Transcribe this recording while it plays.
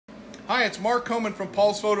Hi, it's Mark Homan from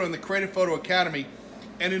Paul's Photo and the Creative Photo Academy.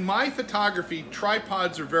 And in my photography,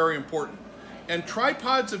 tripods are very important. And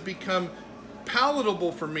tripods have become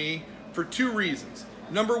palatable for me for two reasons.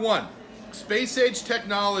 Number one, space age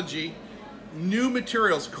technology, new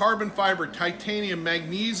materials, carbon fiber, titanium,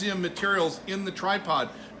 magnesium materials in the tripod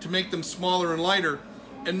to make them smaller and lighter.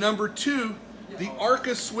 And number two, the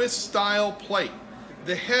Arca-Swiss style plate,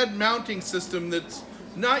 the head mounting system that's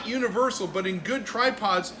not universal, but in good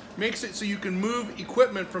tripods makes it so you can move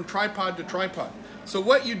equipment from tripod to tripod. So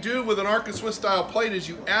what you do with an Arca-Swiss style plate is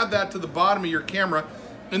you add that to the bottom of your camera,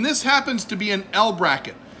 and this happens to be an L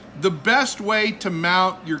bracket. The best way to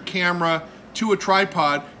mount your camera to a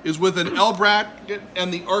tripod is with an L bracket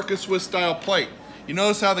and the Arca-Swiss style plate. You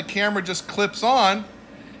notice how the camera just clips on,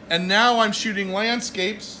 and now I'm shooting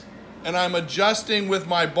landscapes and I'm adjusting with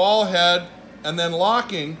my ball head and then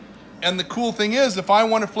locking. And the cool thing is, if I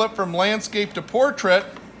want to flip from landscape to portrait,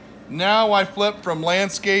 now I flip from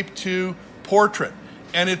landscape to portrait.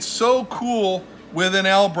 And it's so cool with an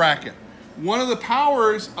L bracket. One of the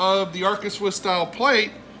powers of the Arca-Swiss style plate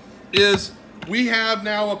is we have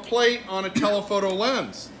now a plate on a telephoto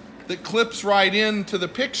lens that clips right into the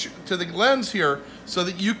picture, to the lens here, so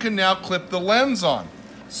that you can now clip the lens on.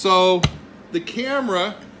 So the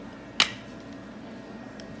camera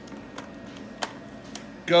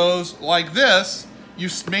goes like this. You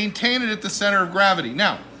maintain it at the center of gravity.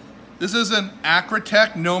 Now, this is an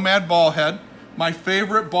Acratech Nomad ball head. My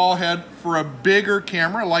favorite ball head for a bigger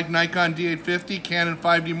camera like Nikon D850, Canon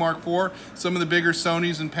 5D Mark IV, some of the bigger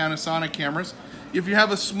Sonys and Panasonic cameras. If you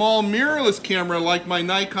have a small mirrorless camera like my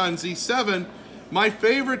Nikon Z7, my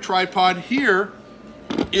favorite tripod here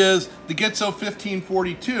is the Gitzo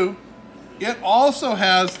 1542. It also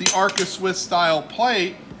has the Arca-Swiss style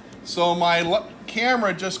plate, so my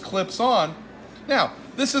camera just clips on. Now,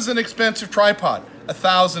 this is an expensive tripod,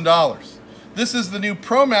 $1,000. This is the new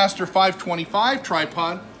ProMaster 525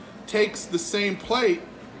 tripod, takes the same plate,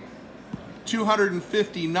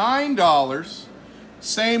 $259,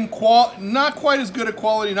 same quality, not quite as good a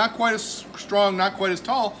quality, not quite as strong, not quite as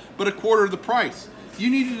tall, but a quarter of the price. You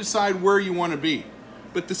need to decide where you want to be.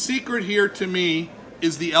 But the secret here to me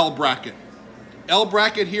is the L bracket. L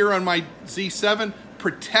bracket here on my Z7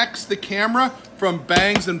 protects the camera from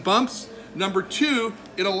bangs and bumps. Number two,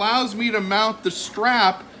 it allows me to mount the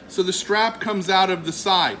strap so the strap comes out of the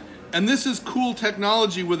side. And this is cool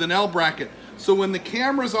technology with an L bracket. So when the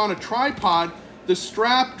camera's on a tripod, the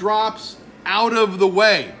strap drops out of the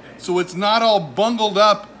way, so it's not all bungled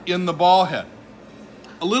up in the ball head.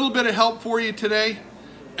 A little bit of help for you today.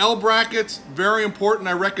 L brackets, very important.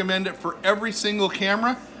 I recommend it for every single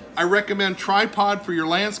camera. I recommend tripod for your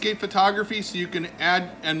landscape photography so you can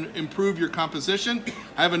add and improve your composition.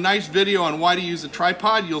 I have a nice video on why to use a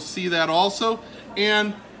tripod. You'll see that also.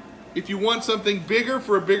 And if you want something bigger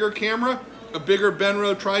for a bigger camera, a bigger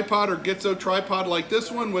Benro tripod or Gitzo tripod like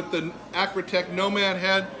this one with the Acratech Nomad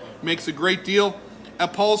head makes a great deal.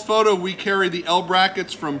 At Paul's Photo, we carry the L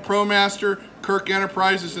brackets from ProMaster, Kirk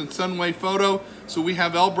Enterprises, and Sunway Photo. So we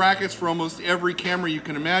have L brackets for almost every camera you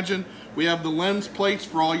can imagine. We have the lens plates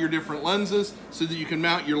for all your different lenses so that you can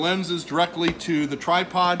mount your lenses directly to the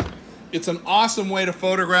tripod. It's an awesome way to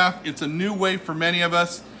photograph. It's a new way for many of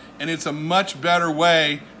us, and it's a much better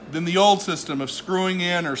way than the old system of screwing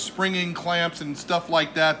in or springing clamps and stuff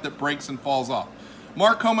like that that breaks and falls off.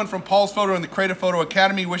 Mark Homan from Paul's Photo and the Creative Photo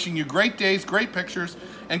Academy, wishing you great days, great pictures,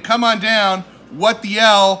 and come on down. What the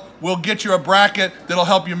L will get you a bracket that'll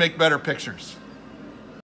help you make better pictures.